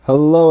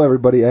Hello,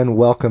 everybody, and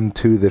welcome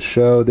to the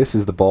show. This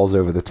is the Balls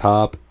Over the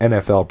Top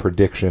NFL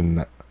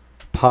Prediction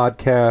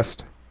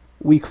Podcast,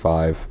 Week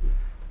 5.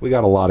 We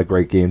got a lot of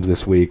great games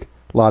this week,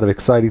 a lot of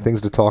exciting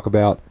things to talk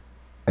about,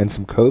 and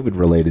some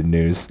COVID-related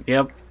news.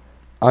 Yep.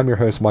 I'm your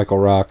host, Michael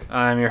Rock.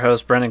 I'm your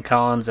host, Brendan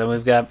Collins, and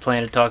we've got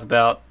plenty to talk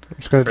about. I'm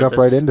just going to jump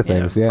right into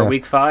things, For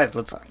Week 5,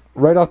 let's...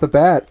 Right off the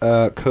bat,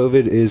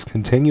 COVID is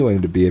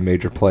continuing to be a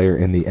major player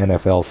in the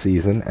NFL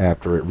season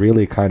after it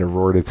really kind of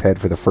roared its head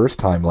for the first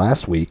time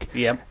last week.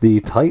 Yep.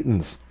 The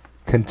Titans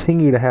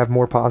continue to have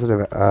more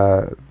positive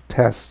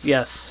tests.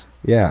 Yes.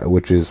 Yeah,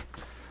 which is,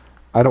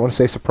 I don't want to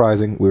say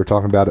surprising. We were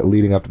talking about it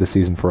leading up to the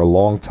season for a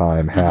long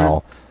time,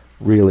 how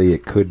really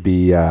it could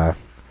be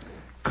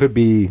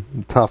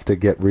tough to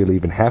get really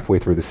even halfway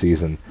through the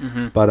season.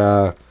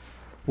 But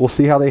we'll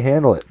see how they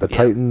handle it. The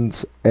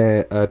Titans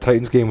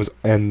game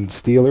and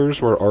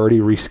Steelers were already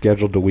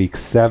rescheduled to Week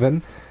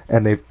 7,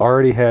 and they've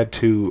already had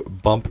to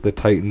bump the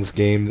Titans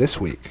game this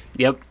week.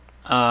 Yep.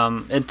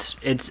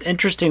 It's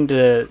interesting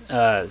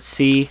to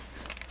see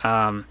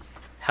how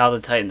the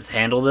Titans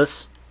handle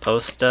this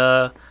post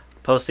the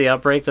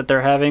outbreak that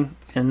they're having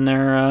in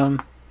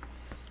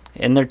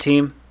their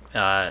team,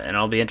 and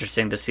it'll be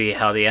interesting to see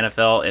how the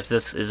NFL, if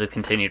this is a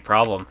continued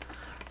problem,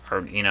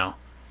 or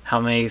how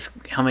many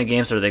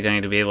games are they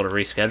going to be able to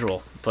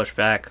reschedule, push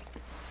back?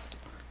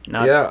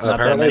 Not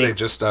apparently they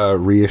just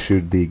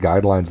reissued the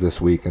guidelines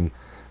this week and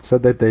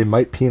said that they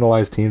might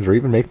penalize teams or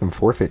even make them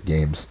forfeit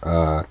games.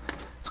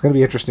 It's going to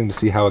be interesting to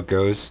see how it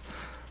goes.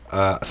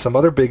 Some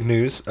other big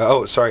news.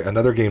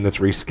 Another game that's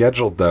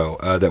rescheduled, though,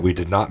 that we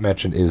did not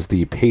mention is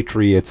the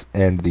Patriots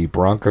and the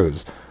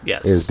Broncos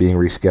is being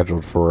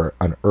rescheduled for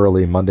an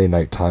early Monday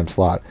night time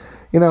slot.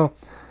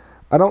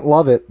 I don't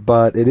love it,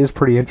 but it is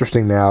pretty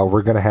interesting now.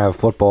 We're going to have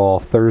football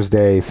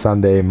Thursday,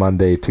 Sunday,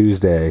 Monday,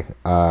 Tuesday,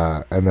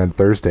 and then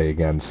Thursday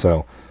again.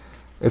 So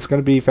it's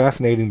going to be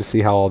fascinating to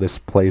see how all this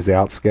plays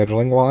out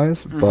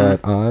scheduling-wise,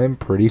 but I'm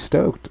pretty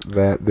stoked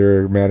that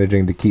they're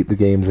managing to keep the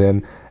games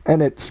in,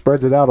 and it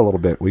spreads it out a little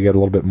bit. We get a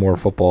little bit more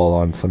football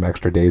on some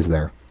extra days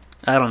there.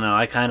 I don't know.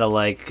 I kind of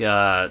like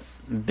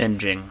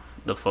binging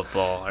the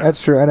football.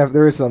 That's true. And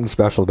there is something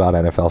special about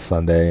NFL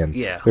Sunday, and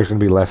there's going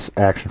to be less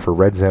action for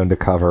Red Zone to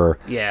cover,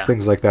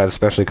 things like that,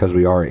 especially because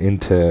we are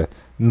into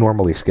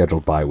normally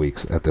scheduled bye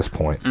weeks at this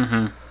point.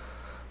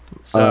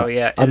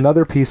 So,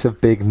 another piece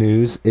of big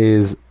news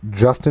is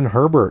Justin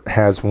Herbert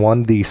has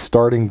won the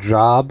starting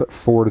job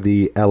for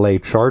the LA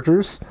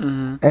Chargers,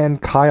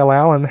 and Kyle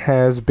Allen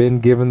has been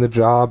given the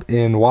job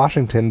in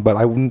Washington, but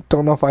I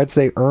don't know if I'd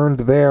say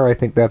earned there. I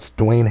think that's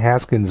Dwayne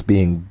Haskins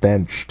being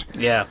benched.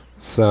 Yeah.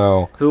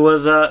 So who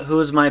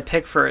was my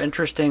pick for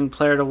interesting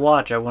player to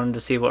watch? I wanted to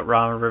see what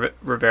Ron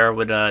Rivera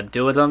would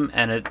do with him,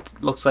 and it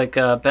looks like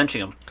benching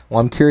him. Well,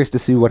 I'm curious to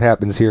see what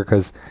happens here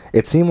because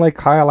it seemed like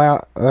Kyle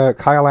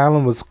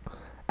Allen was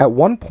at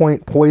one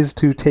point poised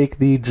to take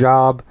the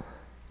job,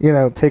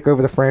 take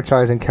over the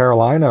franchise in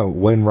Carolina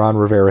when Ron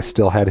Rivera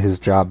still had his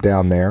job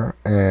down there,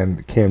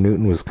 and Cam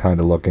Newton was kind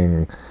of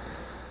looking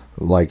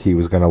like he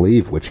was going to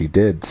leave, which he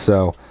did.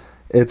 So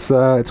it's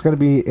going to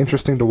be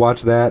interesting to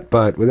watch that,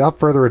 but without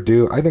further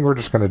ado, I think we're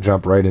just going to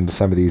jump right into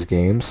some of these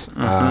games.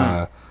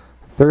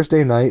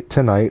 Thursday night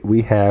tonight,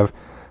 we have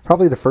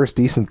probably the first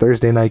decent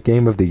Thursday night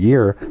game of the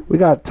year. We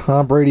got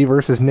Tom Brady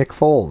versus Nick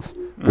Foles.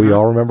 We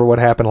all remember what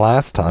happened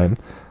last time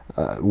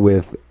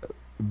with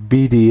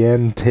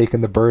BDN taking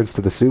the Birds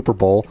to the Super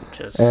Bowl.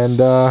 Just and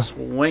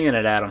swinging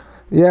it at him.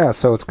 Yeah,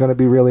 so it's going to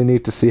be really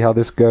neat to see how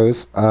this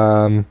goes.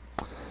 And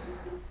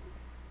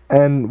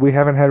we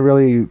haven't had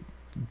really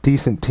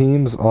decent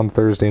teams on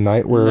Thursday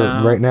night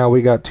right now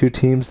we got two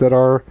teams that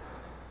are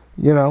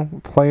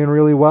playing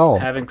really well,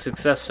 having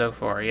success so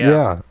far.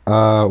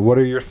 What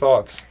are your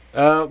thoughts?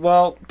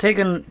 Well,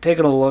 taking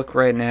a look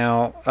right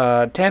now,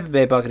 Tampa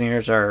Bay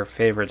Buccaneers are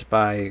favorites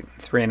by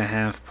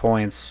 3.5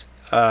 points,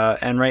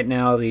 and right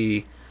now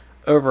the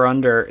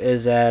over/under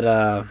is at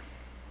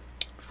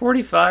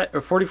 45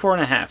 or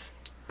 44.5.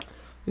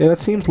 Yeah, that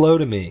seems low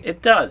to me.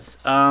 It does,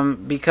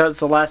 because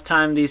the last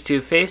time these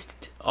two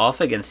faced off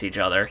against each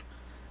other,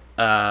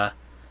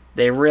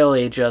 they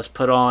really just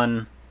put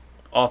on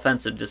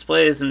offensive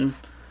displays, and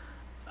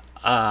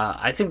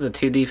I think the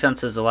two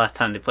defenses the last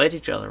time they played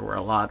each other were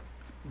a lot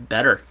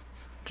better,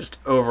 just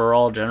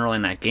overall generally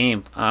in that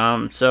game.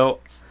 So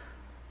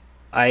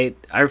I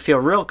feel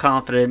real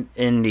confident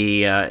in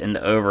the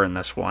over in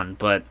this one,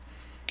 but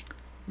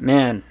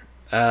man,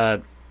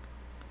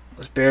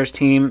 this Bears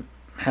team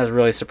has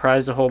really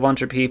surprised a whole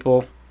bunch of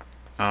people.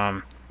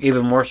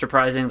 Even more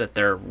surprising that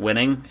they're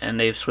winning and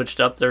they've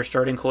switched up their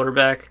starting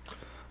quarterback.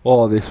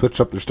 Well, they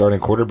switched up their starting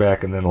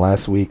quarterback, and then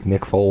last week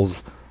Nick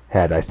Foles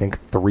had, I think,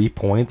 3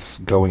 points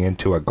going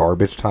into a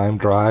garbage time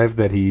drive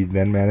that he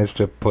then managed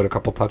to put a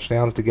couple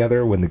touchdowns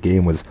together when the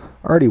game was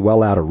already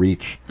well out of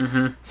reach.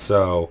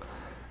 So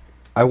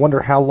I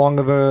wonder how long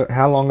of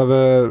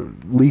a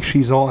leash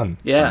he's on.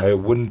 Yeah. It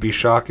wouldn't be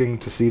shocking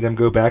to see them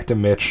go back to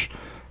Mitch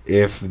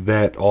if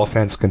that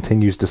offense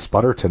continues to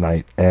sputter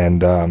tonight.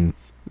 And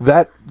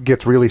that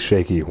gets really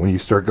shaky when you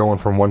start going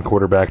from one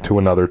quarterback to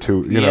another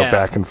to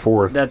back and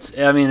forth.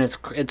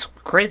 It's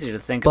crazy to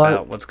think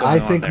about what's going on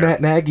there. I think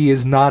Matt Nagy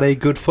is not a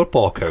good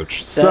football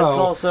coach.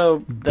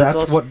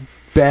 That's what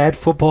bad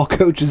football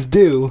coaches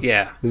do.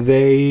 Yeah.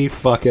 They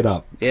fuck it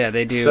up. Yeah,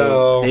 they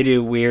do. They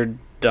do weird,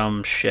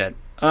 dumb shit.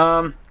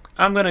 I'm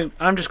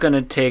just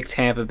gonna take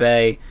Tampa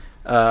Bay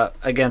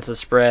against the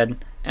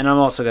spread, and I'm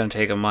also gonna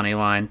take a money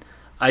line.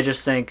 I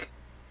just think,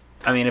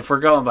 if we're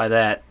going by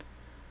that,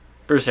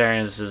 Bruce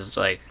Arians is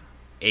like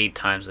 8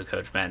 times the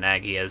coach Matt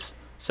Nagy is.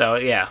 So,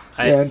 yeah.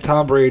 And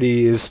Tom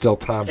Brady is still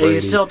Tom Brady.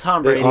 He's still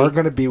Tom Brady. They are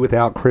going to be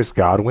without Chris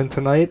Godwin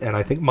tonight, and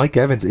I think Mike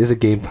Evans is a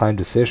game-time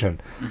decision.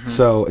 Mm-hmm.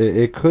 So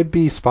it could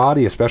be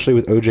spotty, especially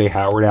with O.J.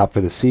 Howard out for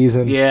the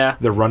season. Yeah.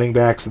 The running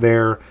backs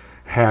there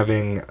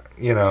having,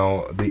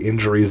 the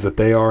injuries that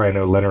they are. I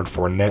know Leonard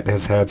Fournette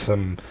has had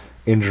some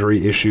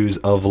injury issues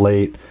of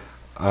late.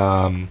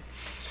 I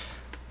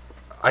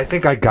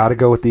think I got to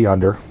go with the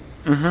under.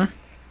 Mm-hmm.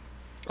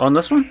 On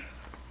this one?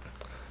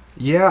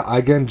 Yeah,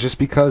 again, just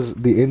because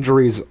the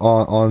injuries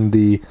on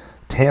the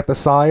Tampa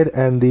side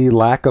and the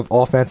lack of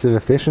offensive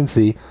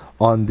efficiency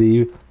on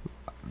the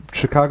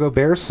Chicago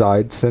Bears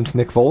side since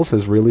Nick Foles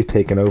has really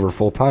taken over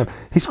full time.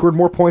 He scored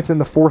more points in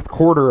the fourth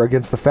quarter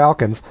against the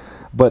Falcons,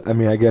 but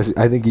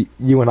I think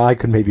you and I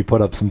could maybe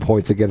put up some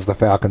points against the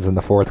Falcons in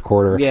the fourth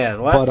quarter. Yeah,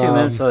 the last 2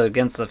 minutes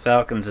against the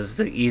Falcons is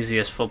the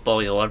easiest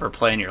football you'll ever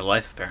play in your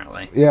life,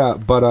 apparently. Yeah,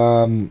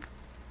 but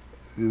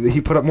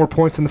he put up more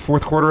points in the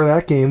fourth quarter of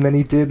that game than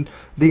he did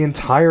the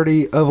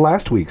entirety of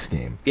last week's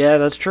game. Yeah,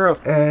 that's true.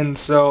 And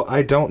so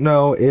I don't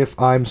know if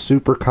I'm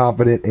super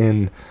confident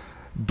in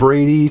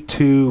Brady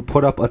to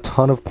put up a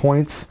ton of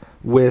points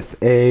with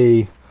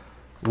a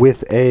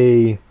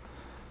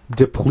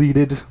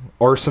depleted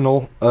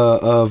arsenal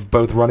of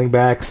both running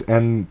backs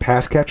and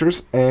pass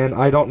catchers. And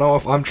I don't know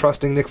if I'm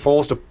trusting Nick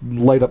Foles to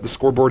light up the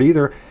scoreboard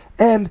either.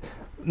 And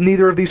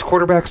neither of these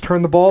quarterbacks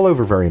turn the ball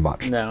over very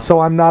much. No. So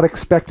I'm not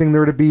expecting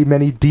there to be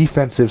many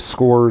defensive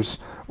scores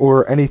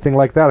or anything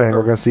like that.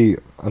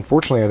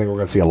 Unfortunately, I think we're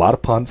going to see a lot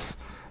of punts.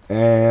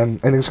 And I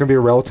think it's going to be a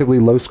relatively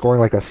low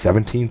scoring, like a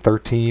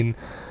 17-13,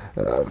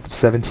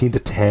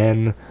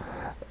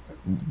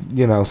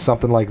 17-10,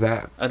 something like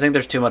that. I think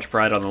there's too much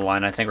pride on the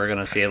line. I think we're going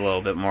to see a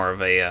little bit more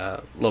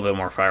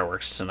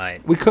fireworks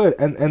tonight. We could.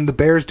 And the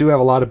Bears do have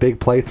a lot of big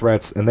play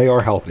threats, and they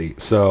are healthy.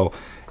 So,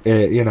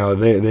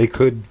 they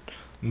could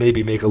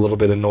maybe make a little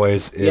bit of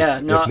noise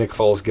if Nick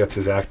Foles gets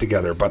his act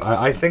together. But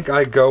I think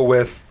I go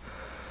with...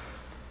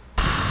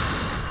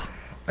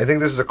 I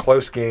think this is a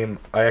close game.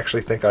 I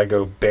actually think I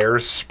go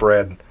Bears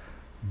spread,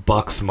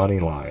 Bucks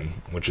money line,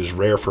 which is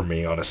rare for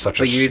me on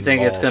such a small spread. But you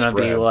think it's going to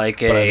be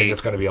like But I think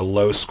it's going to be a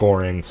low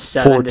scoring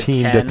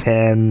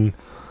 14-10,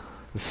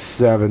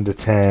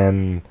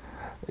 7-10,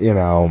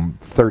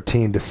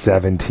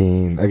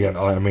 13-17.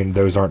 Again,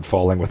 those aren't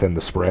falling within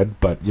the spread,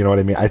 but you know what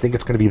I mean? I think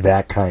it's going to be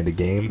that kind of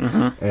game.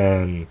 Mm-hmm.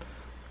 And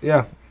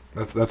yeah,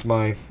 that's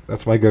my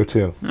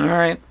go-to. All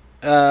right.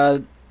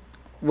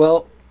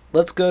 Well,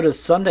 let's go to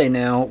Sunday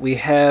now. We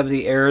have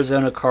the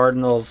Arizona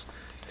Cardinals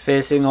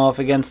facing off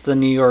against the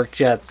New York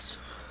Jets.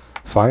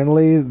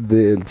 Finally,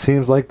 it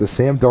seems like the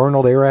Sam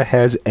Darnold era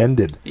has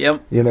ended.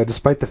 Yep.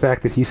 Despite the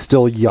fact that he's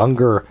still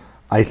younger,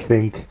 I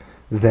think,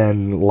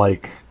 than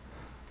like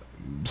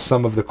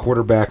some of the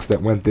quarterbacks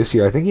that went this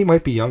year. I think he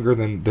might be younger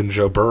than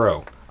Joe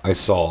Burrow. I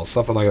saw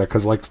something like that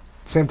because like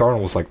Sam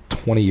Darnold was like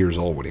 20 years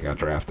old when he got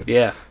drafted.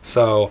 Yeah.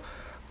 So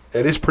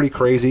it is pretty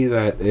crazy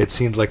that it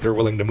seems like they're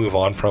willing to move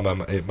on from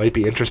him. It might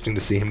be interesting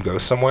to see him go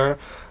somewhere.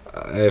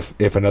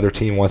 If another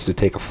team wants to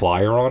take a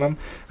flyer on him,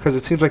 because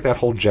it seems like that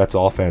whole Jets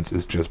offense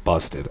is just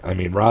busted.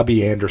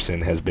 Robbie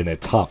Anderson has been a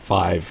top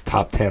 5,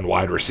 top 10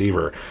 wide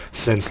receiver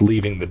since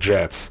leaving the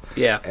Jets.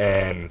 Yeah.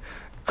 And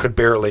could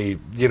barely,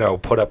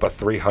 put up a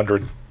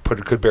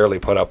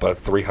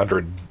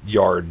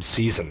 300-yard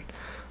season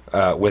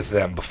with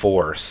them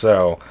before.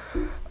 So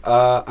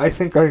I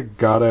think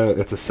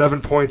it's a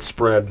 7-point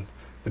spread.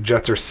 The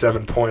Jets are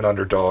 7-point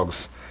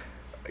underdogs.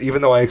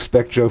 Even though I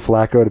expect Joe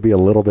Flacco to be a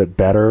little bit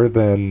better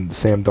than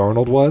Sam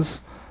Darnold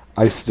was,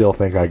 I still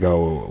think I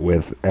go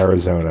with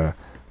Arizona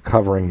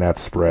covering that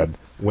spread,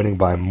 winning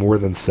by more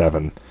than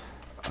 7.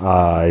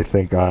 I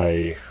think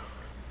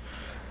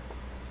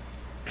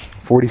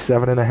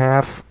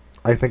 47.5.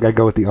 I think I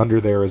go with the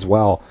under there as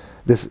well.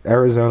 This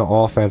Arizona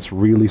offense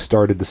really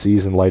started the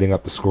season lighting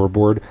up the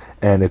scoreboard,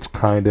 and it's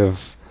kind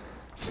of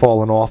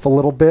fallen off a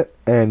little bit,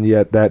 and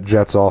yet that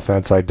Jets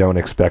offense I don't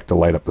expect to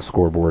light up the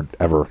scoreboard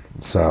ever.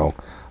 So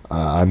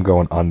I'm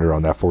going under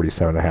on that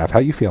 47.5. How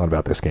you feeling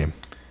about this game?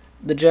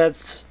 The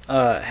Jets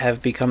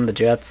have become the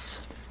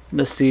Jets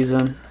this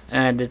season,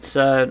 and it's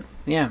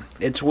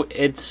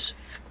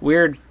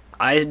weird.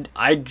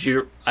 I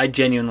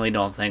genuinely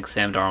don't think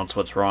Sam Darnold's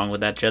what's wrong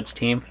with that Jets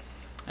team.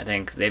 I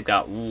think they've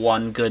got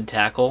one good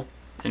tackle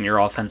in your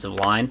offensive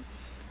line,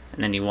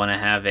 and then you want to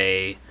have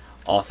a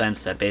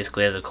offense that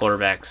basically has a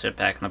quarterback sit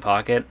back in the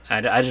pocket.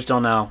 I just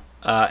don't know.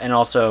 And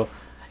also,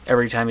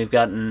 every time you've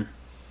gotten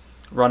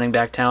running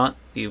back talent,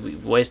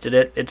 you've wasted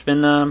it. It's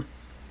been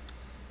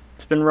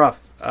rough.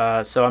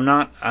 So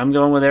I'm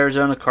going with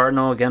Arizona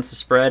Cardinal against the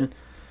spread.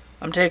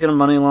 I'm taking a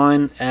money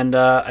line, and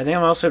I think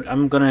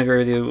I'm going to agree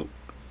with you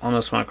on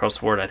this one across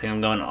the board. I think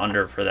I'm going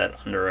under for that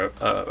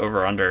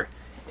over under.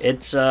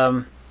 It's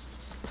I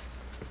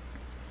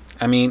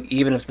mean,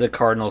 even if the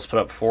Cardinals put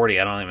up 40,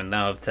 I don't even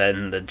know if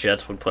then the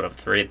Jets would put up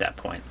 3 at that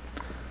point.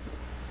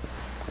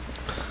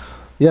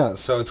 Yeah,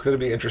 so it's going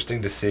to be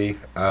interesting to see.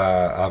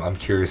 I'm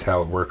curious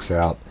how it works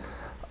out.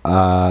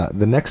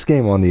 The next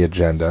game on the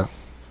agenda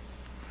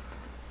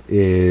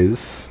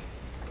is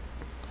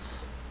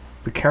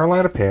the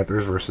Carolina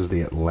Panthers versus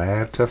the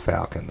Atlanta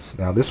Falcons.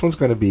 Now, this one's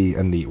going to be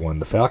a neat one.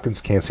 The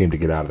Falcons can't seem to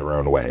get out of their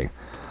own way.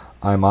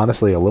 I'm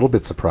honestly a little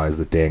bit surprised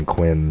that Dan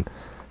Quinn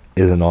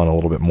isn't on a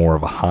little bit more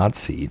of a hot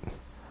seat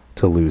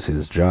to lose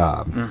his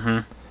job.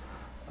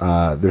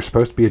 Mm-hmm. They're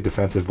supposed to be a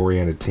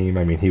defensive-oriented team.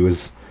 I mean, he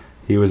was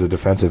a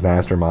defensive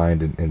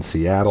mastermind in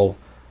Seattle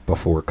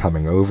before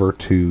coming over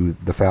to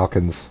the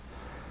Falcons,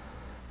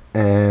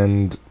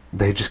 and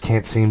they just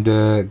can't seem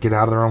to get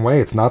out of their own way.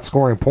 It's not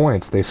scoring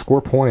points. They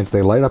score points.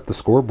 They light up the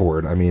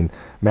scoreboard. I mean,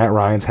 Matt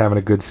Ryan's having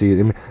a good season.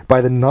 I mean,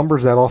 by the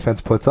numbers that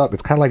offense puts up,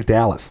 it's kind of like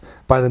Dallas.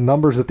 By the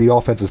numbers that the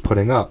offense is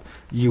putting up,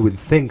 you would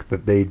think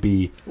that they'd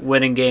be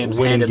winning games,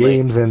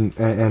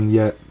 and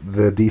yet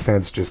the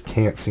defense just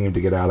can't seem to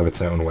get out of its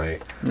own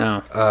way.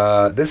 No.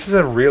 This is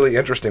a really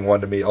interesting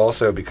one to me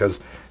also because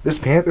this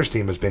Panthers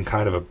team has been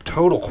kind of a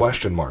total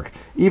question mark.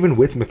 Even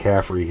with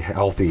McCaffrey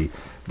healthy,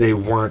 they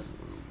weren't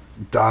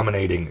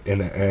dominating in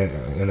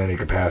any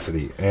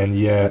capacity, and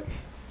yet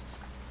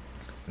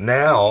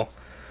now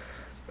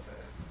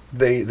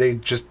they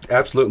just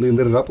absolutely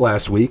lit it up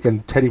last week,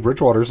 and Teddy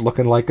Bridgewater's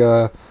looking like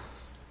a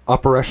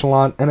upper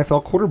echelon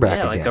NFL quarterback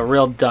again. Like a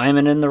real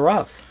diamond in the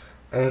rough.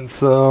 And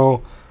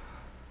so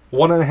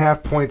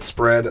 1.5 point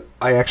spread,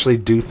 I actually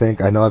do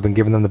think, I know I've been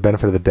giving them the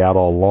benefit of the doubt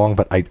all along,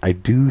 but I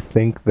do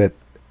think that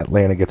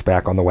Atlanta gets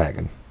back on the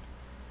wagon.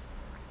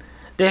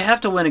 They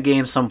have to win a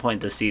game some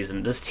point this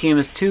season. This team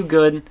is too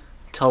good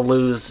to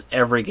lose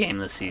every game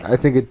this season. I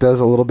think it does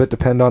a little bit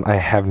depend on, I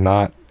have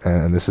not,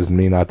 and this is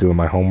me not doing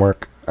my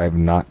homework, I have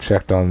not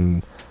checked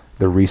on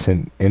the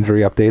recent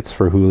injury updates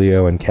for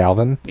Julio and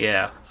Calvin.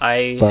 Yeah,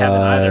 I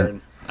haven't either.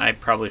 And I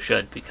probably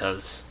should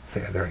because...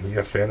 Yeah, you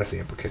have fantasy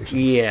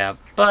implications. Yeah,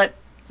 but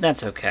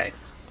that's okay.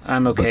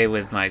 I'm okay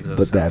with my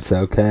existence. But that's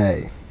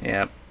okay.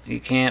 Yeah, you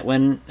can't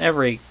win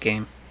every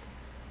game.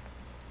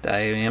 I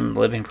am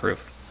living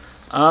proof.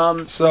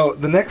 So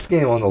the next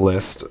game on the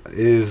list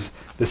is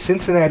the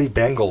Cincinnati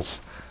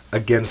Bengals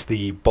against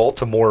the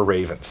Baltimore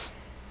Ravens.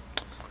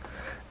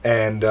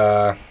 And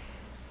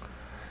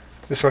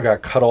this one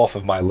got cut off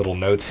of my little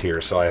notes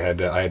here, so I had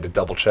to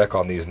double check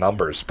on these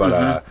numbers.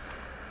 But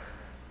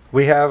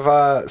we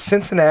have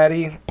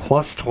Cincinnati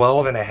plus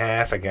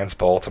 12.5 against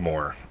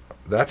Baltimore.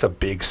 That's a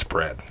big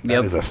spread.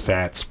 That is a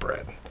fat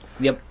spread.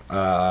 Yep.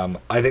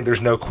 I think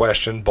there's no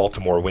question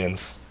Baltimore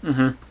wins.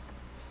 Mm-hmm.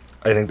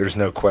 I think there's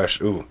no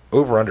question. Ooh,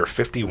 over under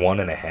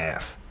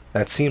 51.5.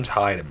 That seems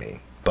high to me.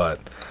 But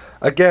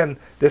again,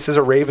 this is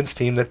a Ravens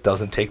team that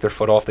doesn't take their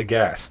foot off the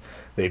gas.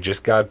 They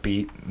just got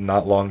beat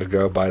not long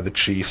ago by the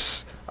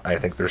Chiefs. I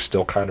think they're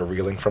still kind of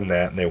reeling from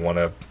that, and they want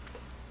to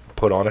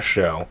put on a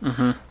show.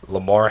 Mm-hmm.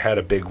 Lamar had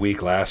a big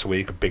week last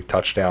week, a big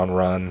touchdown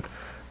run.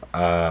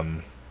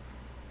 I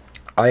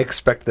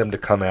expect them to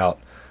come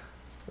out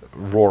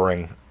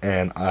roaring,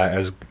 and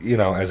as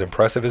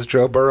impressive as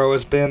Joe Burrow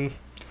has been,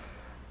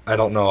 I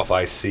don't know if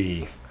I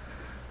see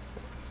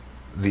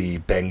the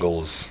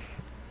Bengals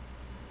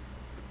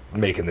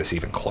making this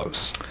even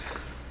close.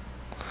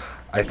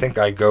 I think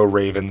I go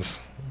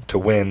Ravens to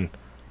win.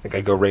 I think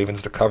I go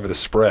Ravens to cover the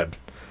spread.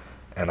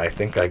 And I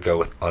think I go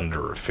with under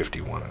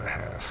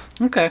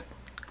 51.5. Okay.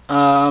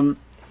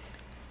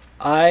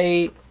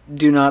 I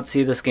do not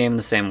see this game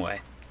the same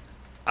way.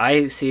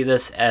 I see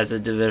this as a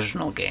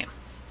divisional game.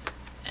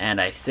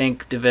 And I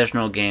think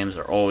divisional games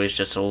are always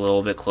just a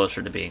little bit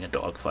closer to being a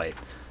dogfight.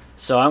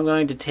 So I'm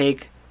going to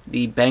take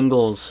the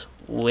Bengals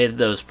with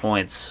those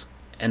points,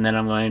 and then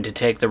I'm going to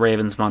take the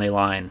Ravens money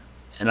line,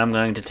 and I'm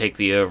going to take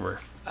the over.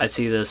 I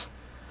see this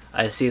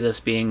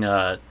being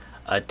a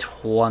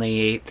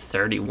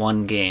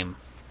 28-31 game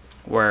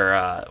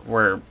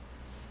where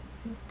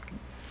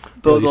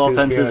both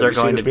offenses are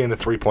going to being a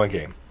 3-point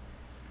game.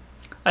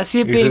 I see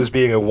it you being see this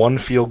being a 1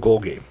 field goal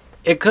game.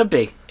 It could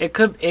be.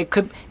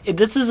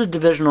 This is a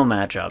divisional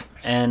matchup,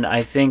 and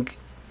I think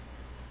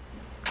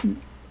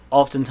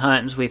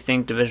oftentimes we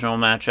think divisional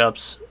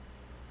matchups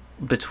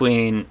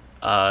between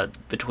a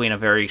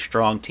very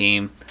strong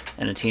team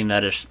and a team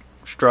that is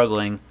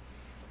struggling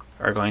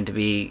are going to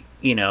be,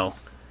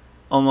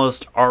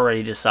 almost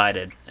already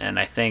decided. And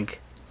I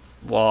think,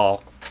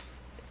 while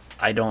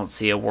I don't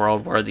see a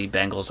world where the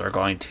Bengals are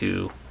going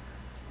to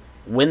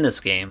win this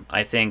game,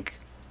 I think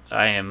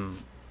I am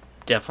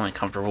definitely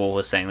comfortable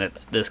with saying that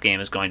this game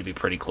is going to be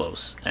pretty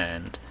close,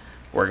 and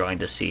we're going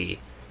to see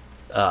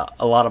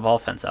a lot of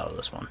offense out of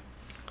this one.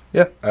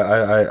 Yeah,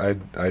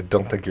 I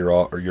don't think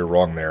you're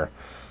wrong there,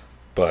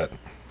 but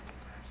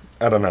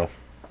I don't know.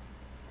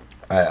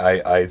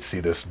 I see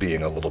this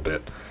being a little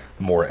bit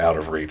more out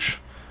of reach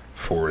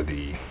for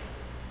the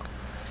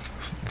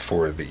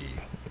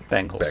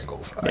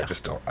Bengals.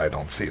 Yeah. I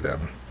don't see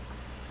them.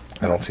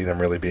 I don't see them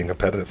really being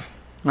competitive.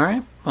 All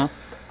right. Well,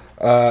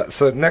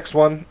 So next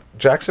one,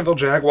 Jacksonville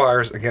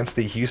Jaguars against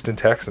the Houston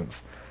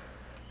Texans.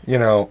 You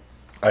know,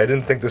 I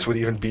didn't think this would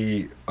even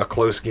be a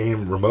close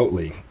game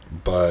remotely,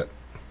 but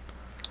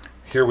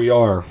here we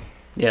are.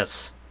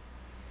 yes.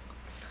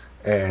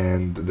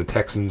 And the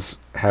Texans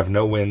have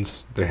no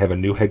wins. They have a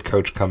new head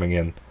coach coming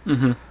in.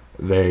 Mm-hmm.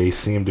 They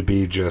seem to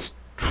be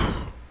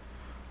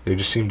they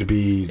just seem to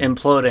be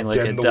Imploding like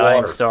dead a in the dying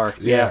water. star.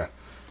 Yeah.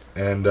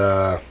 And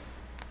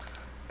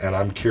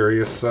I'm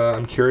curious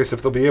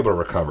if they'll be able to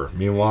recover.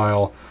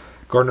 Meanwhile,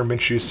 Gardner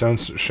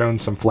Minshew's shown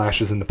some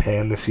flashes in the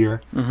pan this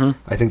year. Mm-hmm.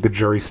 I think the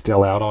jury's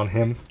still out on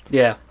him.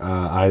 Yeah.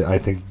 I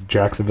think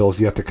Jacksonville's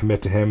yet to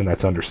commit to him, and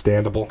that's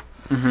understandable.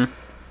 Mm-hmm.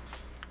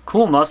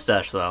 Cool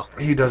mustache, though.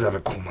 He does have a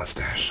cool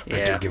mustache. I do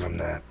Yeah. give him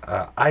that.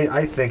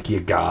 I think you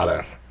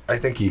gotta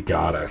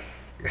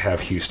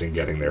have Houston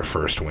getting their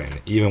first win,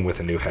 even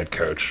with a new head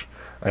coach.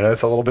 I know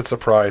it's a little bit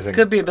surprising.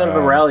 Could be a bit of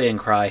a rallying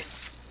cry.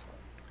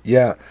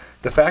 Yeah.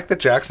 The fact that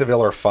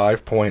Jacksonville are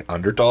 5-point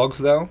underdogs,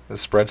 though, the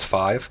spread's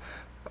 5,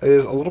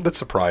 is a little bit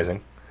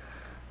surprising,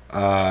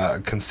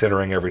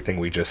 considering everything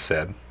we just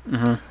said.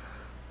 Mm-hmm.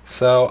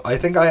 So I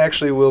think I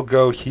actually will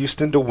go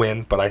Houston to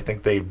win, but I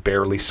think they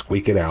barely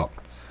squeak it out.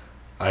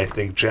 I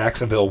think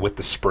Jacksonville with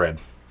the spread.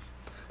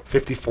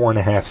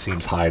 54.5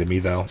 seems high to me,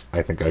 though.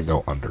 I think I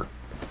go under.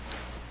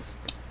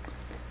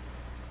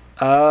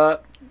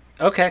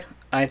 Okay.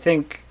 I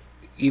think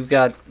you've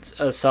got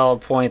a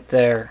solid point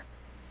there.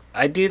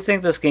 I do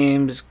think this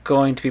game's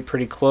going to be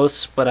pretty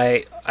close, but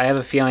I have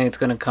a feeling it's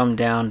going to come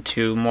down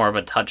to more of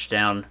a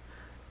touchdown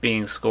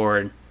being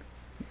scored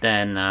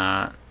than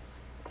a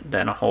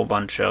whole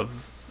bunch of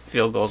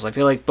field goals. I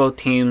feel like both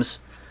teams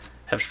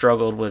have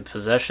struggled with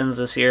possessions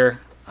this year.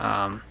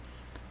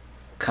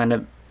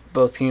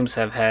 Both teams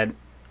have had,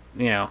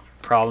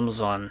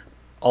 problems on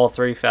all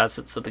three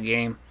facets of the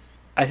game.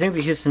 I think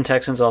the Houston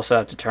Texans also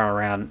have to turn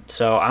around,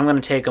 so I'm going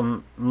to take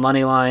them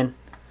money line.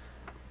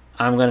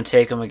 I'm going to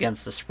take them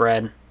against the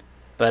spread,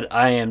 but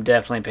I am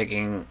definitely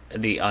picking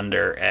the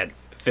under at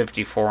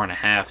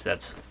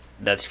 54.5.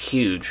 That's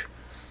huge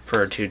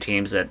for two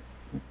teams that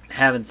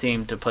haven't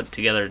seemed to put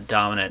together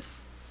dominant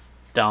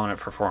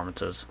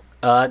performances.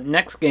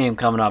 Next game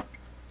coming up,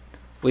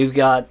 we've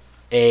got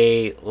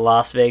a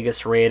Las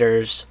Vegas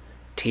Raiders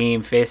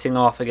team facing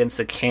off against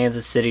the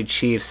Kansas City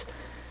Chiefs.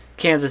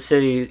 Kansas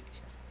City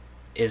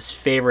is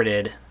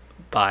favorited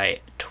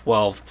by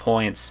 12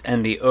 points,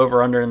 and the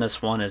over-under in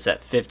this one is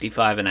at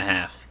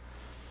 55.5.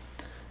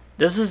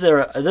 This is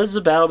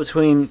a battle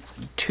between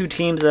two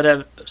teams that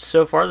have,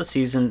 so far this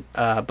season,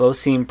 both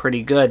seem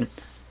pretty good.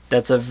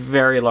 That's a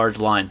very large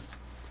line.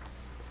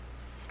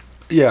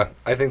 Yeah,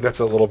 I think that's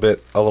a little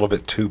bit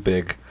too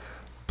big,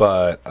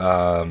 but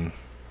I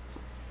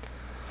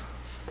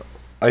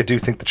do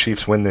think the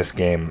Chiefs win this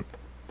game.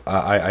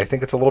 I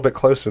think it's a little bit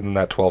closer than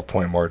that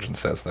 12-point margin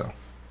says, though.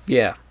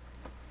 Yeah.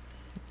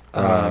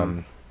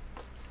 I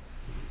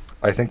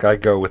think I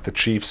go with the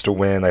Chiefs to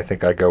win. I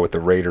think I go with the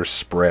Raiders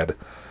spread.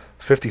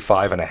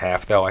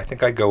 55.5, though. I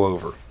think I go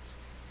over.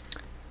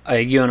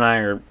 You and I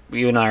are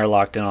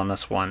locked in on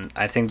this one.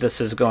 I think this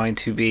is going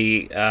to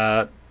be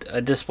a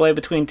display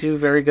between two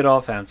very good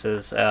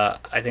offenses.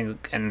 I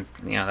think, and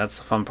that's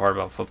the fun part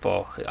about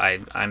football.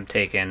 I'm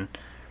taking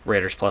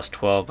Raiders plus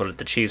 12, but at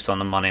the Chiefs on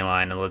the money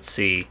line, and let's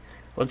see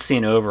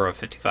an over of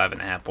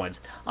 55.5 points.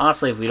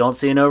 Honestly, if we don't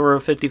see an over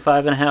of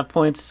 55.5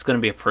 points, it's going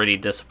to be a pretty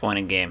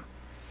disappointing game.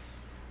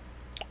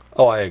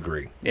 Oh, I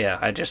agree. Yeah,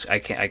 I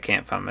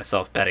can't find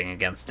myself betting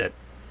against it.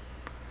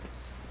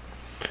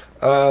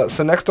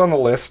 So next on the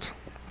list,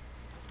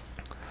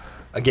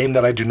 a game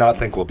that I do not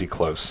think will be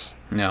close.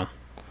 No.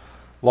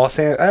 Los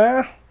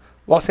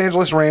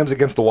Angeles Rams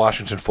against the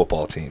Washington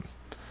Football Team.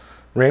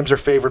 Rams are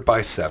favored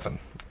by 7.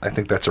 I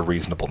think that's a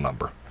reasonable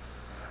number.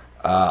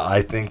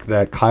 I think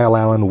that Kyle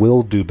Allen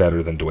will do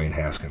better than Dwayne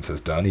Haskins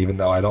has done, even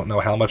though I don't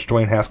know how much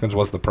Dwayne Haskins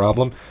was the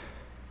problem.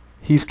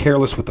 He's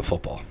careless with the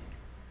football.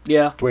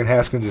 Yeah. Dwayne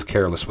Haskins is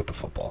careless with the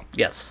football.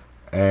 Yes.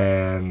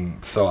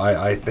 And so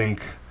I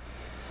think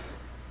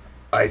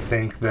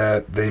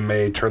that they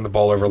may turn the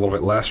ball over a little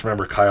bit less.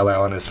 Remember, Kyle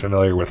Allen is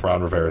familiar with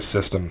Ron Rivera's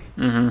system.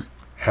 Mm-hmm.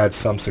 Had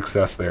some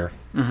success there.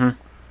 Mm-hmm.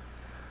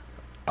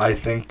 I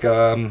think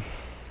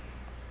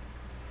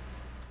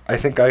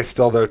I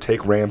still, though,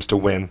 take Rams to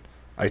win.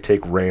 I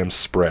take Rams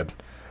spread.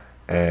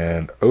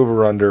 And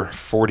over-under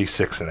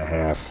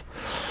 46.5.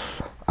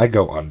 I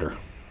go under.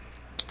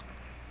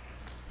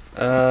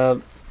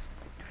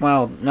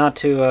 Well, not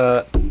to.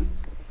 Well,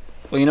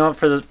 you know what?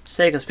 For the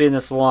sake of speeding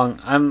this along,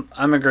 I'm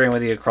agreeing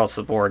with you across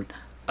the board.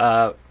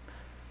 You're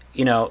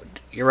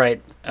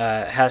right.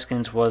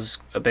 Haskins was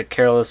a bit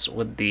careless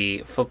with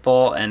the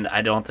football, and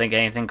I don't think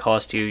anything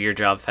costs you your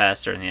job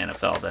faster in the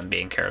NFL than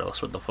being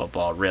careless with the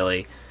football.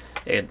 Really,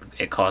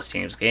 it costs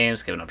teams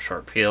games, giving up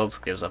short fields,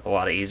 gives up a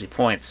lot of easy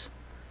points.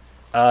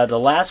 The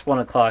last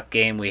 1:00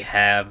 game we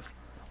have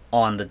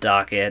on the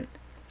docket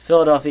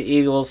Philadelphia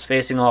Eagles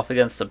facing off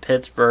against the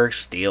Pittsburgh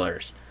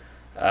Steelers.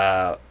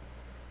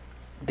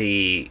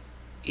 The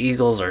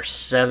Eagles are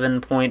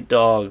 7-point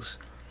dogs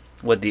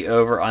with the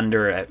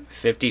over-under at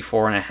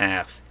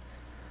 54.5.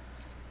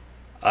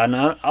 And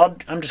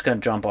I'm just going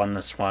to jump on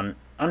this one.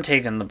 I'm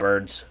taking the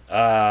Birds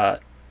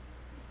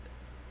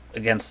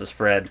against the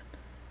spread.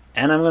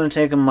 And I'm going to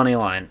take a money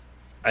line.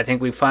 I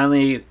think we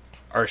finally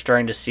are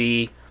starting to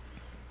see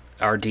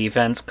our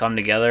defense come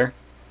together.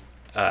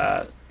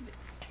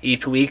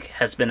 Each week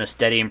has been a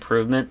steady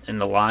improvement in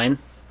the line.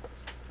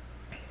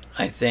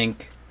 I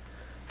think,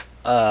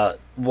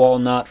 while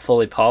not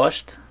fully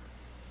polished,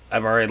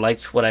 I've already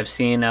liked what I've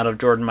seen out of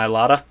Jordan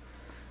Mailata.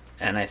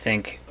 And I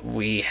think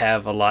we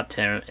have a lot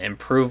to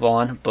improve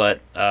on.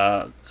 But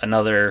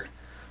another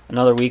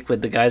week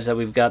with the guys that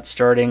we've got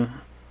starting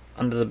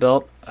under the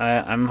belt,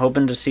 I'm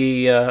hoping to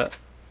see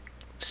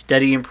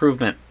steady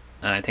improvement.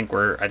 And I think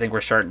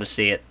we're starting to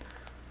see it.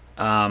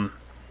 And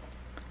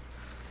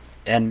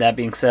that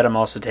being said, I'm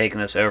also taking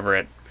this over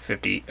at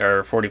 50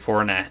 or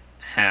 44.5.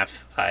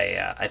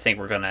 I think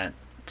we're gonna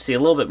see a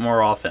little bit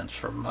more offense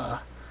from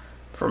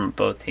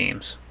both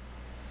teams.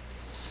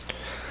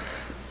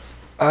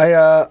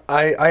 I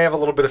have a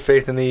little bit of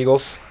faith in the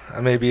Eagles.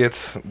 Maybe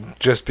it's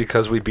just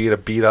because we beat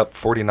up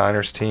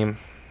 49ers team,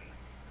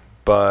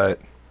 but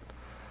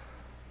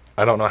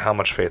I don't know how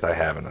much faith I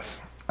have in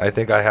us. I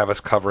think I have us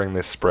covering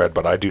this spread,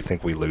 but I do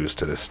think we lose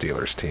to this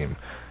Steelers team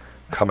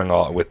coming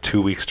on with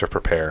 2 weeks to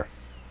prepare.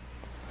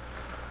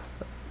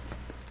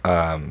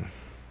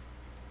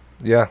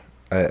 Yeah,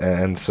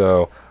 and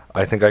so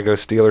I think I go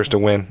Steelers to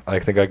win. I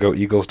think I go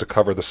Eagles to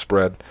cover the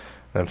spread.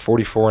 Then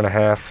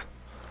 44.5.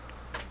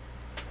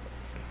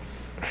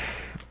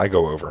 I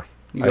go over.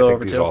 I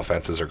think these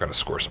offenses are going to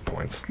score some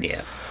points.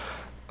 Yeah.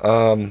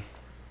 So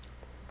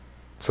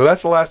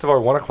that's the last of our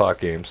 1 o'clock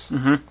games.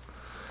 Mm-hmm.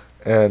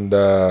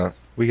 And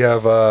we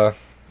have a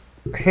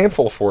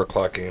handful of 4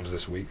 o'clock games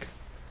this week,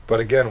 but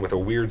again with a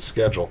weird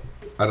schedule.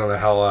 I don't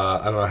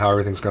know how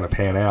everything's going to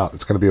pan out.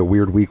 It's going to be a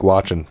weird week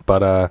watching,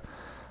 but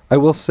I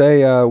will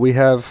say we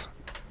have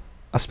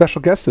a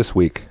special guest this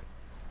week.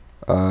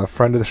 A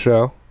friend of the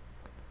show,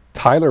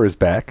 Tyler, is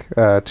back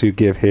to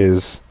give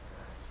his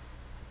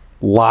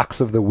locks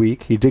of the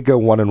week. He did go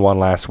 1-1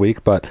 last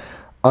week, but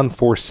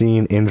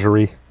unforeseen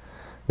injury.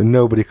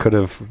 Nobody could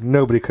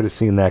have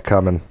seen that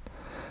coming.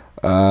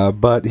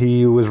 But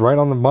he was right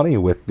on the money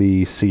with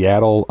the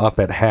Seattle up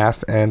at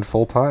half and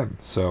full time.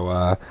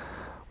 So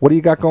what do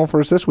you got going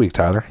for us this week,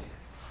 Tyler?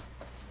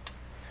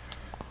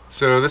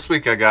 So this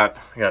week I got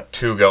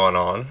 2 going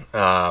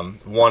on.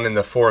 One in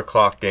the 4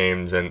 o'clock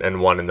games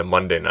and one in the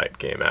Monday night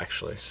game,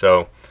 actually.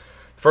 So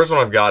the first one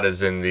I've got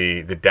is in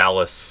the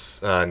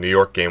Dallas New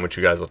York game, which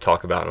you guys will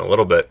talk about in a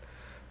little bit.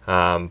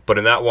 But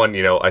in that one,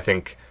 I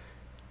think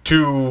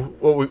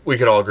we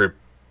could all agree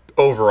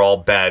overall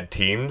bad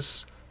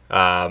teams.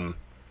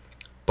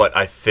 But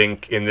I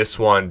think in this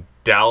one,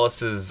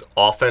 Dallas's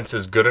offense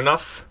is good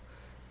enough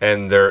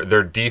and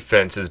their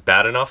defense is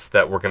bad enough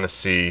that we're going to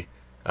see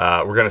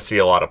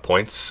a lot of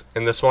points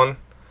in this one.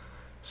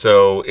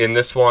 So in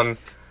this one,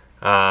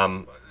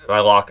 my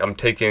lock, I'm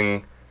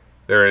taking,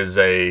 there is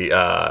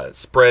a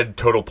spread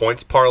total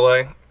points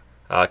parlay,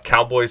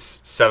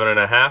 Cowboys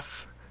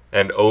 7.5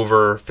 and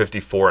over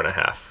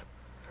 54.5.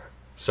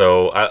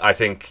 So I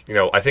think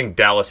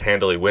Dallas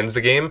handily wins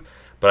the game,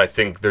 but I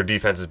think their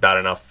defense is bad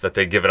enough that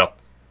they give it up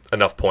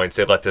enough points.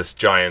 They let this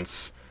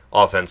Giants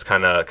offense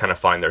kind of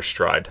find their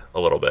stride a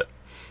little bit.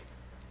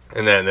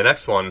 And then the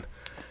next one,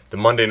 the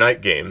Monday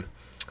night game.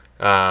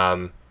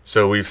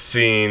 So we've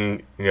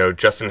seen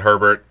Justin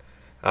Herbert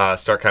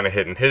start kind of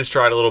hitting his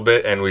stride a little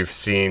bit, and we've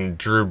seen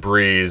Drew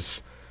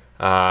Brees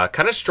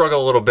kind of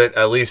struggle a little bit,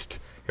 at least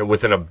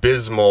with an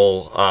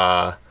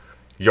abysmal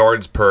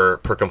yards per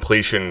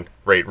completion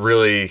rate.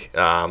 Really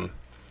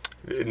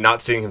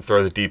not seeing him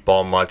throw the deep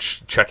ball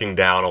much, checking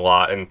down a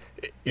lot, and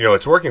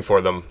it's working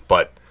for them.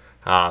 But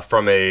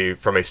from a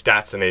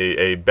stats and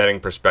a betting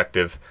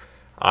perspective,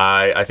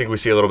 I think we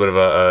see a little bit of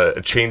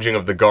a changing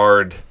of the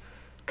guard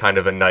kind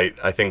of a night.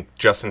 I think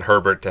Justin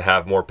Herbert to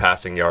have more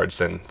passing yards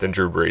than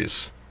Drew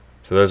Brees.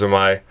 So those are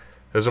my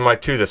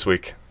 2 this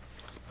week.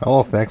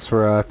 Oh,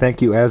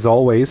 thank you as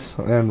always,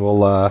 and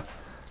we'll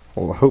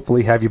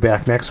hopefully have you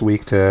back next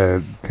week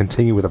to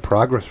continue with a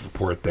progress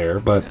report there.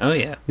 But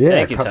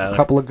thank you, Tyler. A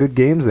couple of good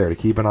games there to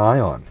keep an eye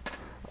on.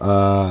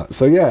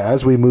 So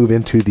as we move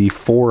into the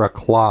 4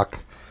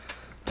 o'clock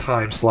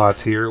time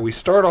slots here, we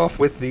start off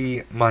with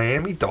the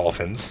Miami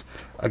Dolphins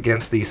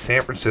against the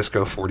San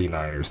Francisco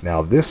 49ers.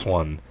 Now this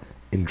one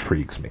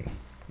intrigues me.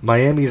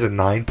 Miami's a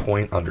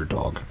 9-point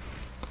underdog,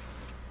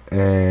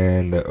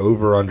 and the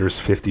over-under is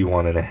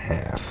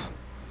 51.5.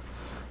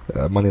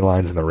 Money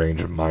line's in the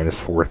range of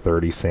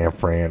 -430 San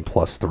Fran,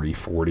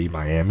 +340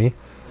 Miami.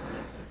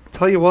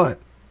 Tell you what,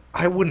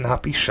 I would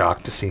not be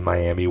shocked to see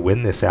Miami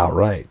win this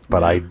outright,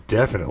 but I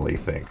definitely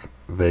think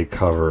they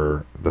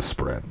cover the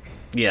spread.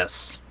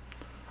 Yes,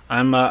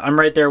 I'm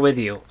right there with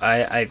you.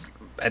 I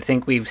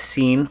think we've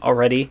seen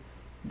already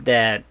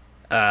that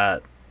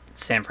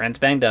San Fran's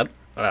banged up.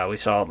 We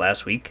saw it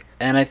last week,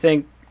 And I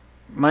think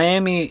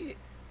Miami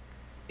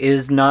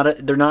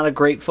they're not a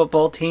great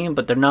football team,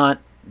 but they're not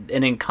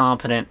an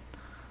incompetent,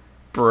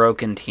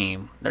 broken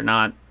team. They're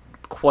not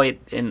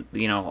quite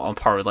on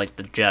par with like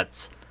the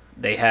Jets.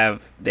 They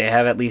have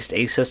at least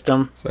a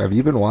system. So have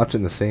you been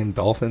watching the same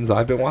Dolphins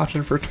I've been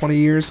watching for 20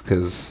 years?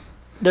 Because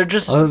they're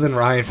just, other than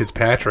Ryan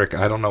Fitzpatrick,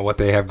 I don't know what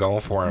they have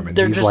going for him. And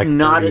they're he's just like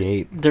not.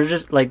 38. They're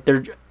just like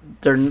they're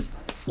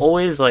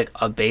always like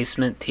a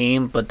basement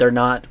team, but they're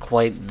not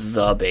quite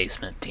the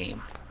basement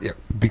team. Yeah,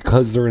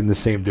 because they're in the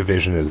same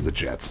division as the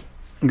Jets.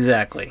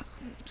 Exactly.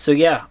 So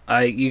yeah,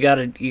 you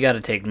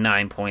gotta take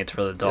 9 points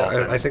for the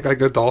Dolphins. Yeah, I think I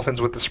go Dolphins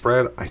with the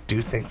spread. I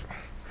do think.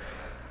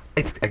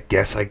 I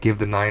guess I give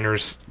the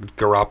Niners.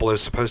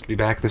 Garoppolo's supposed to be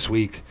back this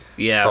week.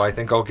 Yeah. So I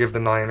think I'll give the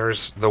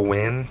Niners the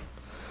win.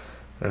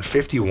 And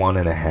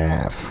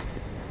 51.5.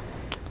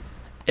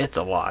 It's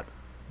a lot.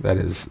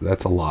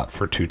 That's a lot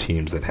for two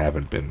teams that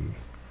haven't been.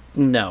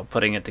 No,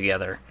 putting it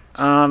together.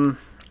 I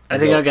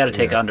think I got to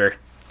take under.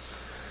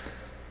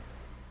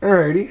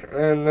 Alrighty,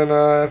 and then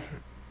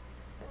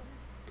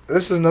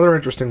this is another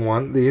interesting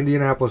one: the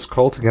Indianapolis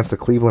Colts against the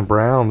Cleveland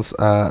Browns.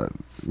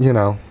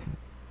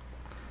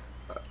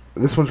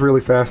 This one's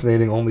really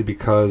fascinating only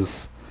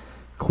because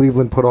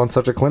Cleveland put on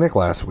such a clinic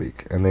last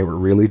week, and they were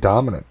really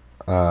dominant.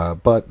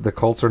 But the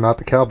Colts are not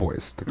the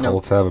Cowboys. The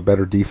Colts have a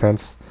better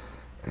defense,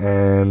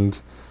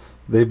 and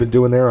they've been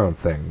doing their own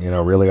thing.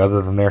 Really,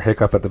 other than their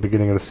hiccup at the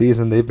beginning of the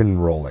season, they've been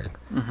rolling.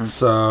 Mm-hmm.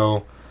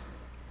 So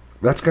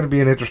that's going to be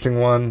an interesting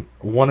one.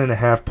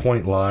 1.5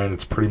 point line.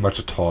 It's pretty much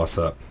a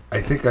toss-up. I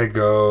think I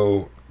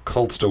go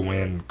Colts to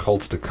win,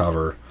 Colts to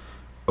cover,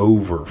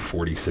 over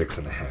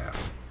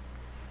 46.5.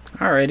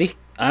 Alrighty.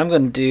 I'm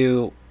going to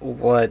do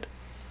what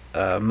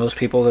most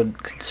people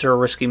would consider a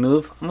risky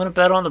move. I'm going to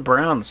bet on the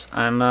Browns.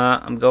 I'm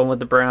going with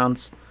the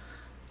Browns.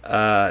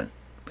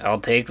 I'll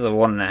take the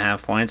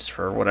 1.5 points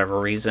for whatever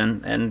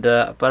reason,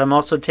 but I'm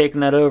also taking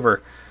that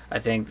over. I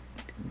think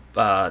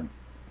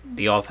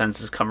the offense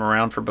has come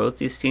around for both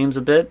these teams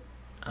a bit,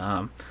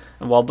 and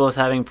while both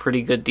having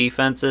pretty good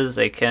defenses,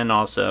 they can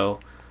also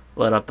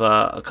let up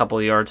a couple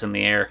of yards in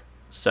the air.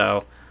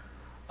 So.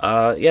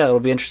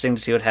 It'll be interesting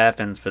to see what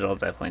happens, but I'll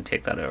definitely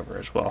take that over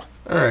as well.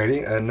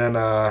 Alrighty, and then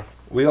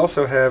we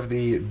also have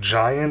the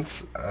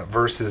Giants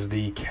versus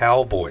the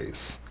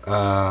Cowboys.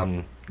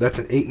 That's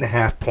an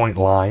 8.5 point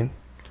line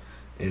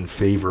in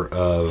favor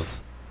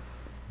of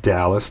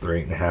Dallas. They're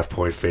 8.5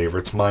 point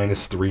favorites,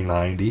 minus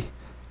 390,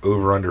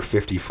 over under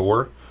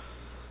 54.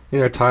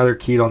 Tyler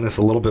keyed on this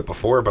a little bit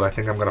before, but I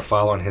think I'm going to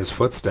follow in his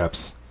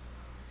footsteps.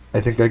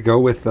 I think I go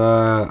with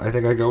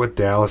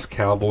Dallas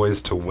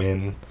Cowboys to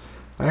win.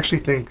 I actually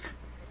think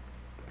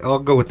I'll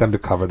go with them to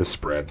cover the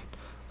spread.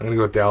 I'm going to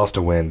go with Dallas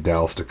to win,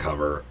 Dallas to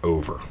cover,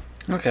 over.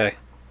 Okay.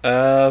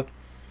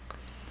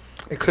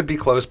 It could be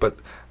close, but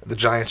the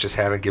Giants just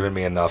haven't given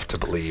me enough to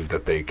believe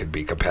that they could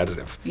be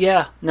competitive.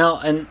 Yeah, no,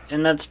 and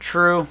that's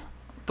true,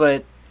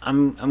 but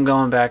I'm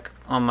going back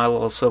on my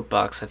little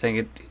soapbox. I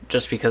think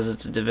just because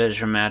it's a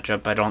division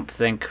matchup, I don't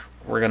think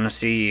we're going to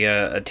see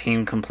a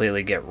team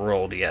completely get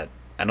rolled yet.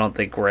 I don't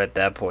think we're at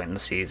that point in the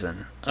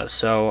season.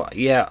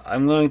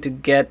 I'm going to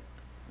get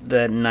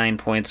the 9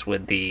 points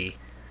with the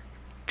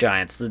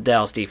Giants. The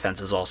Dallas defense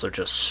is also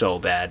just so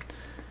bad,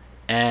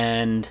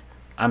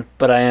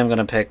 but I am going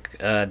to pick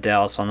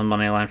Dallas on the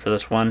money line for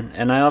this one,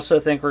 and I also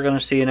think we're going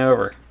to see an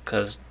over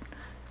because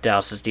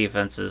Dallas's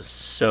defense is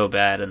so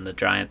bad, and the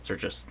Giants are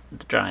just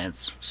the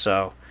Giants.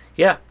 So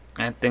yeah,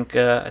 I think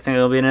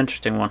it'll be an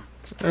interesting one.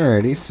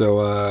 Alrighty,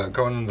 so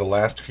going into the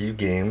last few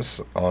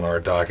games on our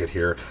docket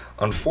here,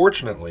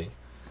 unfortunately,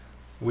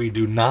 we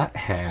do not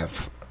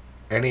have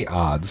any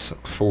odds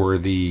for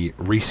the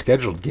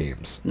rescheduled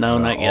games. No,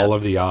 not yet. All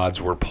of the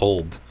odds were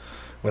pulled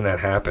when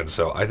that happened,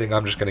 so I think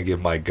I'm just going to give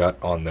my gut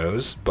on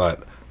those,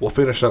 but we'll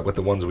finish up with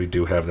the ones we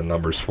do have the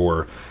numbers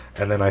for,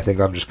 and then I think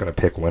I'm just going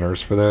to pick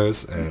winners for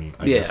those, and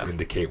I guess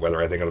indicate whether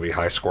I think it'll be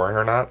high scoring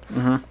or not.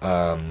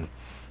 Mm-hmm.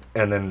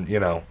 And then,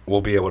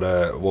 we'll be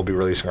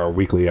releasing our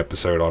weekly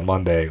episode on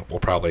Monday. We'll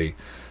probably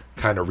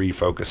kind of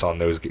refocus on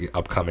those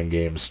upcoming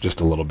games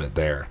just a little bit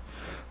there.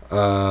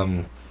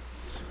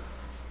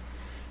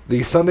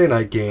 The Sunday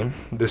night game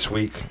this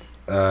week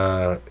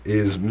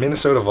is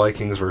Minnesota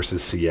Vikings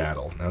versus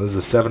Seattle. Now, this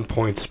is a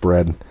 7-point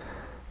spread.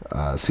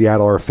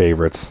 Seattle are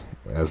favorites,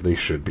 as they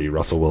should be.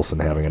 Russell Wilson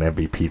having an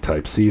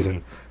MVP-type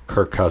season.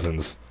 Kirk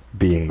Cousins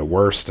being the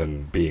worst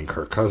and being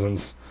Kirk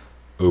Cousins.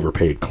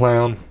 Overpaid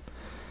clown.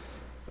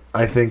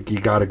 I think you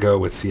got to go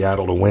with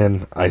Seattle to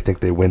win. I think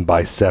they win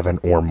by 7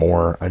 or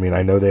more. I mean,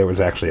 I know there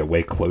was actually a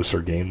way closer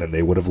game than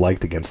they would have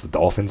liked against the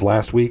Dolphins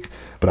last week,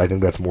 but I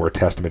think that's more a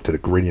testament to the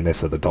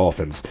grittiness of the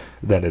Dolphins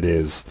than it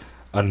is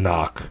a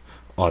knock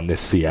on this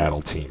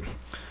Seattle team.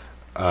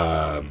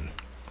 So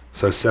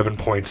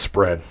 7-point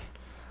spread.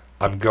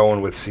 I'm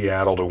going with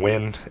Seattle to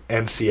win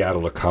and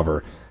Seattle to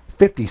cover.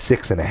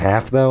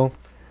 56.5, though,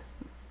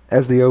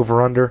 as the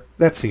over-under,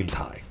 that seems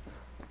high.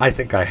 I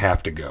think I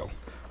have to go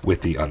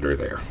with the under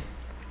there.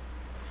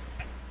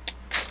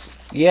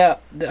 Yeah,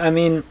 I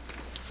mean,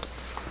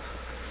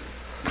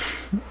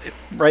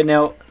 right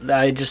now,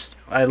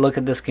 I look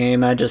at this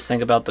game, I just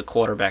think about the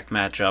quarterback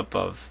matchup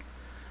of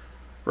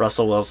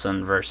Russell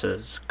Wilson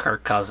versus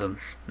Kirk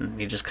Cousins. And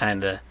you just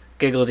kind of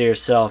giggle to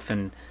yourself,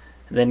 and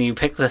then you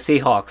pick the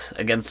Seahawks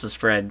against the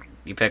spread.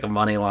 You pick a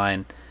money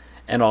line,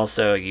 and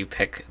also you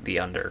pick the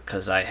under,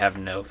 because I have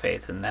no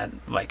faith in that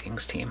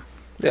Vikings team.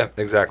 Yeah,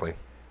 exactly.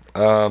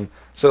 So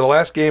the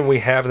last game we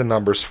have the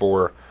numbers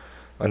for,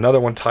 another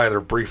one Tyler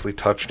briefly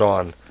touched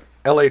on,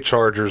 LA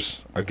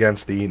Chargers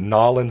against the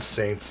Nolans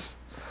Saints.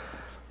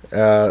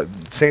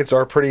 Saints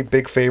are pretty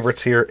big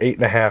favorites here,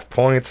 8.5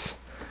 points.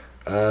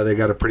 They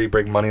got a pretty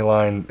big money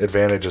line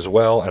advantage as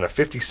well, and a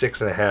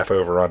 56.5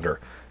 over-under.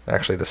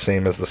 Actually, the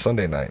same as the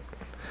Sunday night.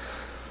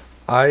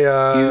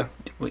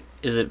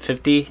 Is it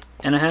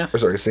 50.5?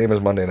 Sorry, same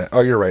as Monday night.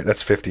 Oh, you're right.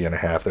 That's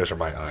 50.5. Those are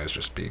my eyes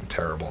just being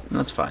terrible.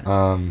 That's fine.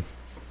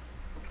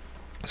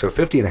 So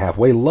 50.5,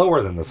 way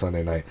lower than the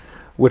Sunday night,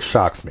 which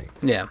shocks me.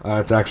 Yeah.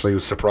 It's actually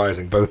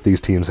surprising. Both these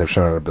teams have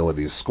shown an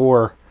ability to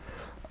score.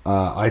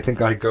 I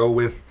think I go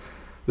with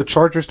the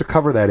Chargers to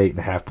cover that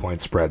 8.5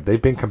 point spread.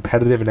 They've been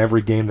competitive in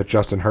every game that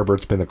Justin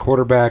Herbert's been the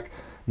quarterback.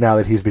 Now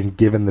that he's been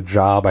given the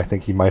job, I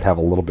think he might have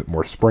a little bit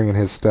more spring in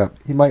his step.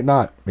 He might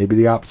not. Maybe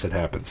the opposite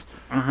happens.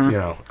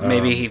 Mm-hmm.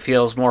 Maybe he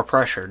feels more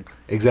pressured.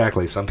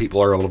 Exactly. Some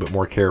people are a little bit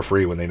more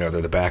carefree when they know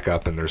they're the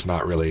backup and there's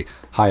not really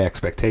high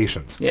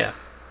expectations. Yeah.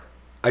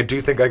 I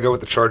do think I go with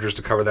the Chargers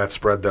to cover that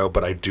spread, though,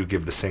 but I do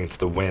give the Saints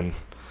the win.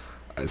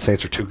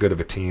 Saints are too good of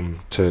a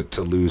team to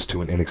lose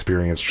to an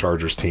inexperienced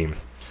Chargers team.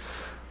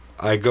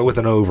 I go with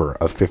an over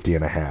of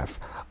 50.5.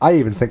 I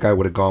even think I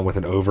would have gone with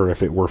an over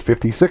if it were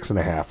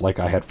 56.5, like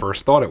I had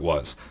first thought it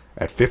was.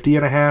 At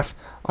 50.5,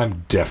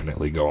 I'm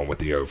definitely going with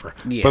the over.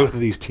 Yeah. Both of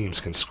these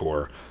teams can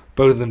score.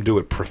 Both of them do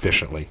it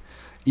proficiently.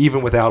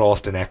 Even without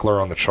Austin Eckler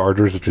on the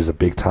Chargers, which is a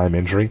big-time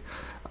injury,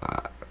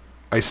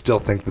 I still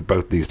think that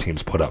both these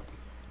teams put up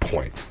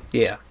points.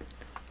 Yeah.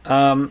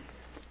 I'm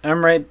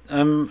right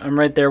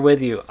there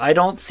with you. I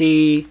don't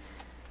see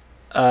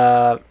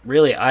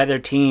really either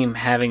team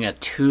having a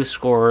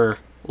 2-score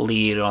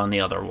lead on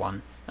the other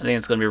one. I think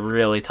it's going to be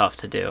really tough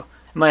to do.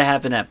 It might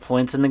happen at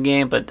points in the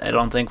game, but I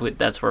don't think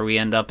that's where we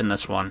end up in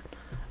this one.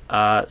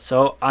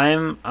 So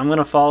I'm going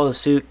to follow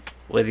suit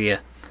with you.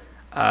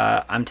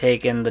 I'm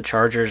taking the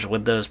Chargers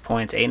with those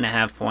points,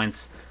 8.5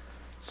 points.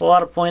 It's a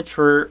lot of points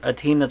for a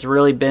team that's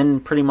really been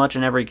pretty much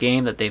in every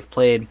game that they've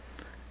played.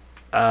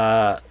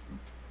 But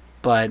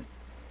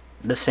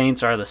the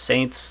Saints are the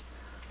Saints.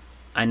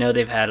 I know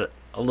they've had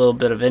a little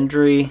bit of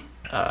injury.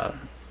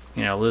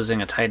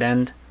 Losing a tight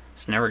end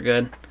is never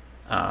good,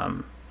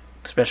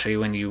 especially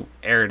when you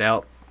air it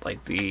out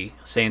like the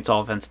Saints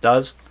offense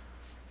does.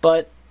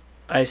 But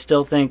I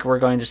still think we're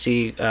going to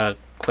see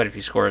quite a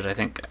few scores. I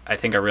think I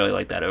really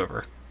like that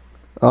over.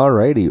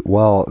 Alrighty,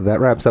 well, that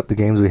wraps up the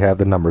games we have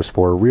the numbers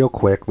for. Real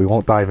quick, we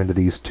won't dive into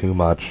these too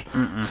much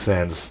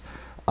since,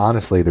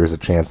 honestly, there's a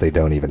chance they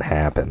don't even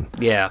happen.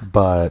 Yeah.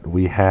 But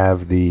we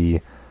have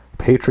the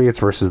Patriots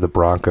versus the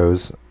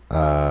Broncos,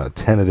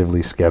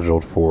 tentatively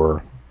scheduled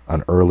for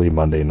an early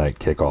Monday night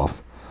kickoff.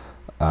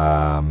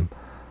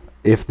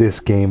 If this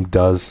game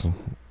does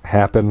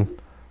happen,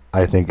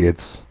 I think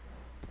it's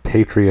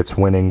Patriots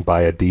winning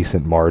by a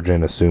decent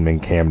margin,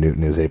 assuming Cam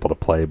Newton is able to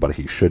play, but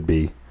he should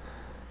be.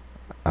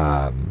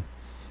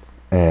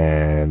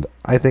 And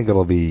I think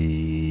it'll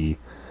be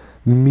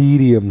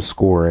medium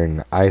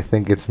scoring. I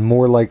think it's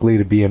more likely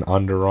to be an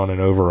under on an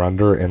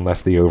over-under,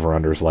 unless the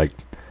over-under is like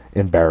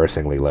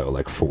embarrassingly low,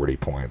 like 40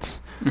 points.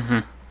 Mm-hmm.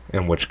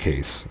 In which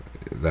case,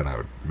 then I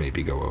would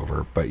maybe go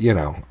over. But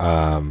yeah,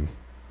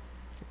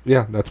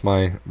 that's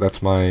my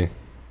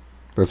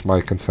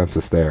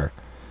consensus there.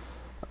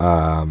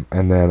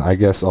 And then I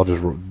guess I'll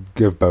just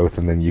give both,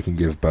 and then you can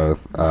give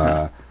both.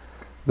 The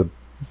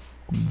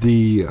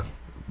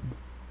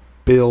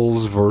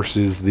Bills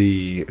versus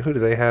who do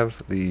they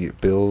have? The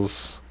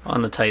Bills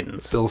on the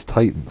Titans. Bills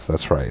Titans.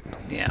 That's right.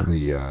 Yeah.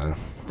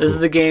 This is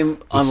the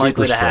game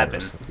unlikely to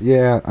happen.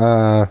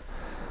 Yeah.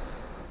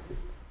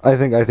 I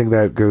think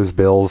that goes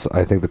Bills.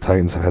 I think the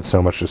Titans have had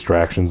so much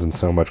distractions and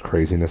so much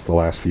craziness the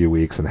last few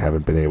weeks and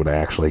haven't been able to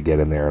actually get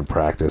in there and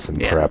practice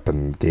and prep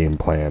and game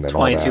plan and 22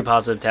 all that. 22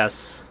 positive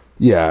tests.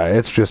 Yeah,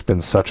 it's just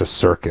been such a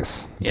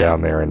circus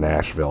down there in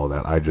Nashville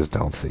that I just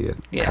don't see it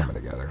coming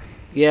together.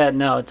 Yeah,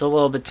 no, it's a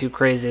little bit too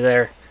crazy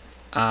there.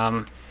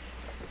 So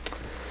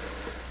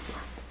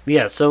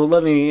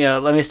let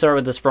me start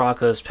with this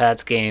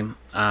Broncos-Pats game.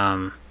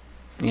 Once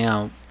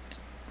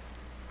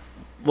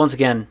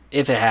again,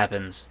 if it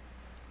happens,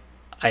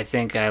 I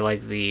think I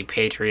like the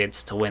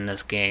Patriots to win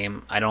this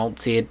game. I don't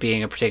see it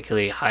being a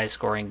particularly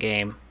high-scoring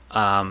game.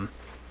 I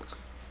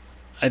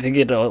think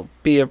it'll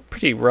be a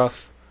pretty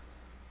rough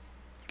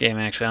game,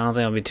 actually. I don't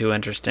think it'll be too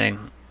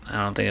interesting.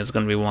 I don't think it's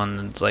going to be one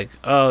that's like,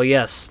 oh,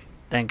 yes,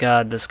 thank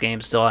God this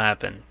game still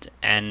happened.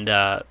 And,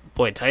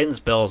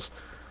 Titans-Bills,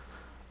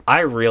 I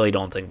really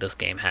don't think this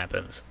game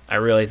happens. I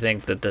really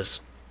think that it's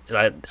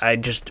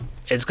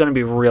going to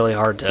be really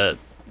hard to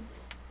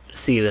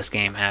see this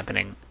game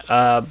happening.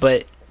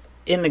 But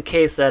in the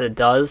case that it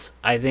does,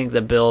 I think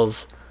the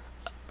Bills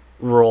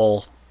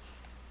roll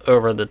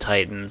over the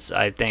Titans.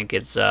 I think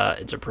it's a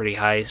pretty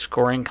high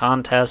scoring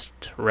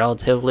contest,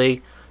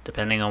 relatively,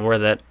 depending on where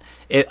that.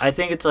 I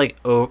think it's like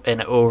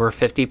an over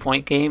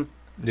 50-point game.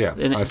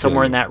 Yeah,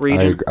 somewhere in that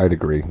region. I'd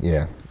agree.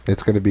 Yeah,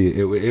 it's going to be.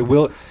 It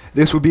will.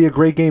 This would be a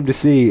great game to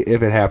see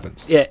if it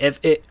happens. Yeah,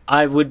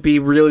 I would be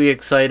really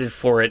excited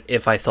for it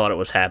if I thought it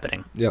was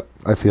happening. Yep,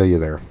 I feel you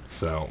there.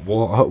 So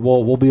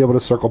we'll be able to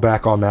circle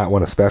back on that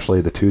one,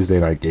 especially the Tuesday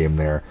night game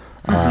there,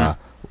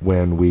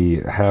 when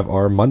we have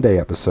our Monday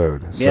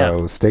episode.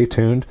 So stay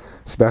tuned.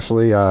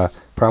 Especially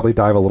probably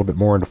dive a little bit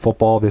more into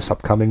football this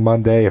upcoming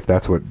Monday if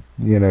that's what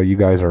you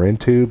guys are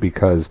into,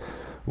 because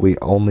we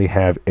only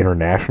have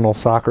international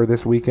soccer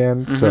this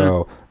weekend.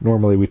 So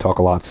normally we talk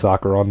a lot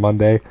soccer on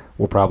Monday.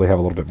 We'll probably have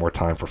a little bit more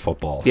time for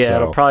football. Yeah, so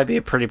it'll probably be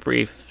a pretty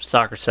brief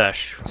soccer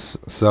sesh.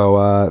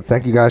 So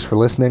thank you guys for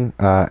listening.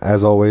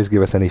 As always,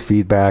 give us any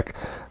feedback.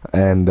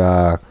 And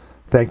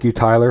thank you,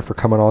 Tyler, for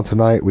coming on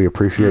tonight. We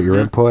appreciate your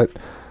input.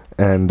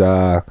 And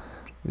you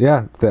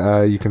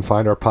can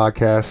find our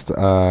podcast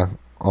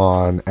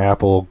on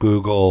Apple,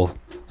 Google,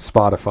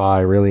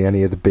 Spotify, really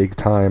any of the big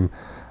time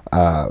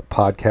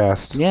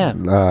podcast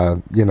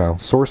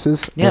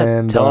sources. Yeah,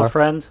 and tell a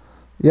friend.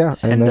 Yeah,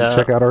 and then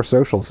check out our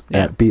socials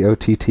at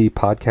BOTT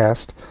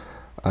Podcast.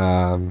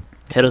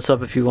 Hit us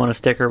up if you want a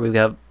sticker. We've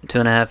got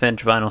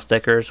 2.5-inch vinyl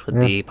stickers with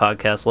the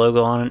podcast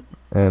logo on it.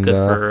 And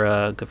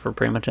good for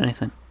pretty much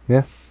anything.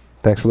 Yeah.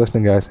 Thanks for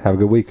listening, guys. Have a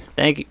good week.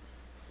 Thank you.